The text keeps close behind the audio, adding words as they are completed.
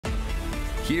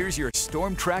Here's your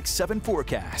Storm Track 7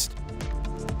 forecast.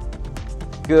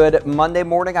 Good Monday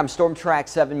morning. I'm Storm Track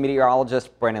 7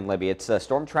 meteorologist Brandon Libby. It's a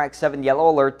Storm Track 7 yellow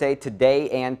alert day today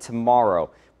and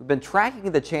tomorrow. We've been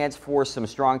tracking the chance for some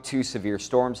strong to severe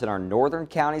storms in our northern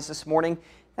counties this morning.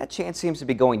 That chance seems to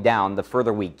be going down the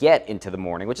further we get into the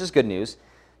morning, which is good news.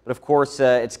 But of course,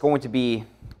 it's going to be,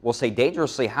 we'll say,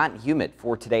 dangerously hot and humid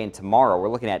for today and tomorrow. We're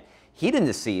looking at heat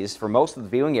indices for most of the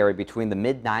viewing area between the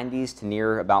mid-90s to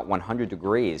near about 100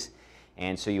 degrees.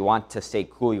 And so you want to stay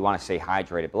cool, you want to stay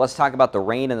hydrated. But let's talk about the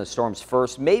rain and the storms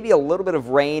first. Maybe a little bit of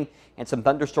rain and some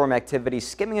thunderstorm activity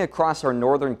skimming across our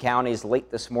northern counties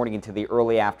late this morning into the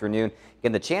early afternoon.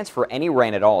 Again, the chance for any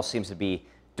rain at all seems to be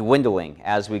dwindling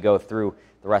as we go through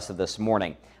the rest of this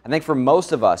morning. I think for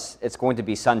most of us, it's going to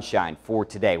be sunshine for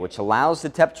today, which allows the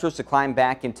temperatures to climb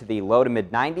back into the low to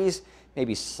mid-90s,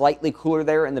 maybe slightly cooler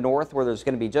there in the north where there's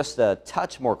going to be just a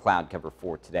touch more cloud cover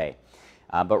for today.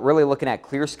 But really looking at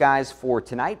clear skies for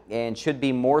tonight, and should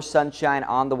be more sunshine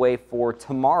on the way for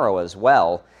tomorrow as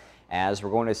well, as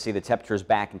we're going to see the temperatures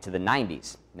back into the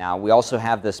 90s. Now, we also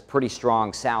have this pretty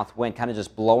strong south wind kind of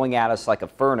just blowing at us like a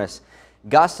furnace.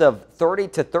 Gusts of 30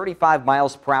 to 35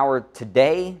 miles per hour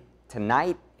today,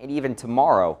 tonight, and even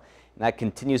tomorrow. And that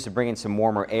continues to bring in some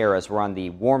warmer air as we're on the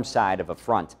warm side of a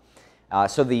front.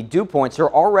 So the dew points are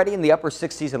already in the upper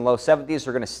 60s and low 70s.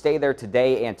 They're going to stay there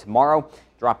today and tomorrow,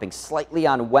 dropping slightly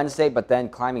on Wednesday, but then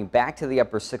climbing back to the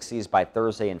upper 60s by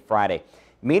Thursday and Friday.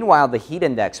 Meanwhile, the heat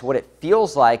index, what it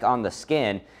feels like on the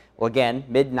skin, well, again,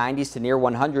 mid-90s to near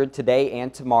 100 today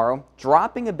and tomorrow,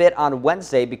 dropping a bit on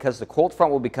Wednesday because the cold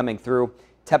front will be coming through.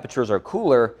 Temperatures are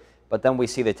cooler, but then we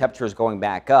see the temperatures going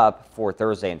back up for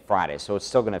Thursday and Friday. So it's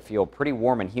still going to feel pretty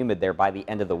warm and humid there by the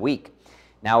end of the week.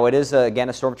 Now, it is, again,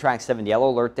 a Storm Track 7 yellow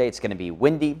alert day. It's going to be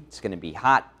windy. It's going to be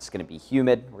hot. It's going to be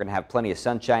humid. We're going to have plenty of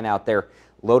sunshine out there,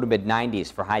 low to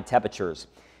mid-90s for high temperatures.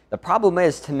 The problem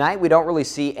is tonight we don't really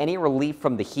see any relief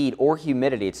from the heat or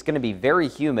humidity. It's going to be very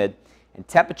humid, and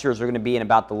temperatures are going to be in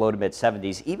about the low to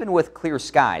mid-70s, even with clear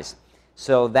skies.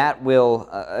 So that will,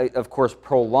 of course,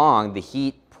 prolong the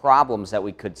heat problems that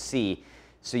we could see.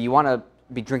 So you want to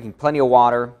be drinking plenty of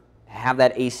water, have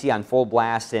that AC on full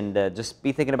blast, and just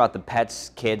be thinking about the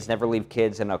pets, kids. Never leave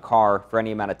kids in a car for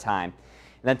any amount of time.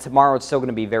 And then tomorrow it's still going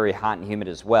to be very hot and humid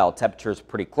as well. Temperatures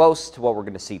pretty close to what we're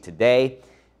going to see today.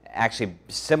 Actually,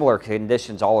 similar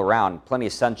conditions all around. Plenty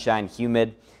of sunshine,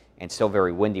 humid, and still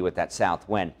very windy with that south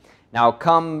wind. Now,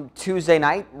 come Tuesday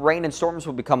night, rain and storms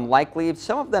will become likely.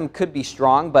 Some of them could be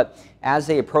strong, but as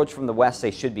they approach from the west,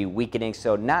 they should be weakening.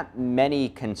 So not many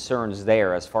concerns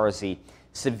there as far as the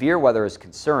severe weather is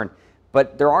concerned.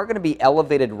 But there are going to be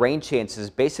elevated rain chances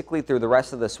basically through the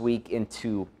rest of this week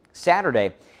into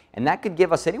Saturday. And that could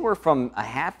give us anywhere from a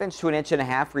 ½ inch to an inch and a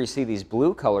half where you see these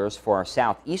blue colors for our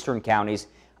southeastern counties,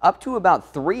 up to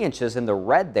about 3 inches in the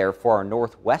red there for our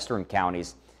northwestern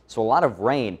counties. So a lot of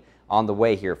rain on the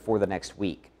way here for the next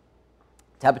week.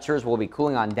 Temperatures will be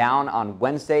cooling on down on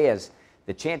Wednesday as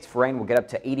the chance for rain will get up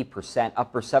to 80%,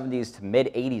 upper 70s to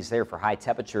mid 80s there for high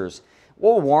temperatures.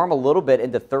 We'll warm a little bit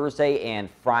into Thursday and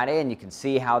Friday, and you can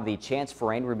see how the chance for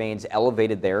rain remains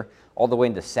elevated there all the way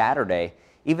into Saturday.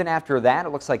 Even after that, it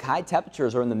looks like high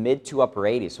temperatures are in the mid to upper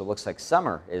 80s, so it looks like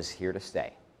summer is here to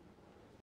stay.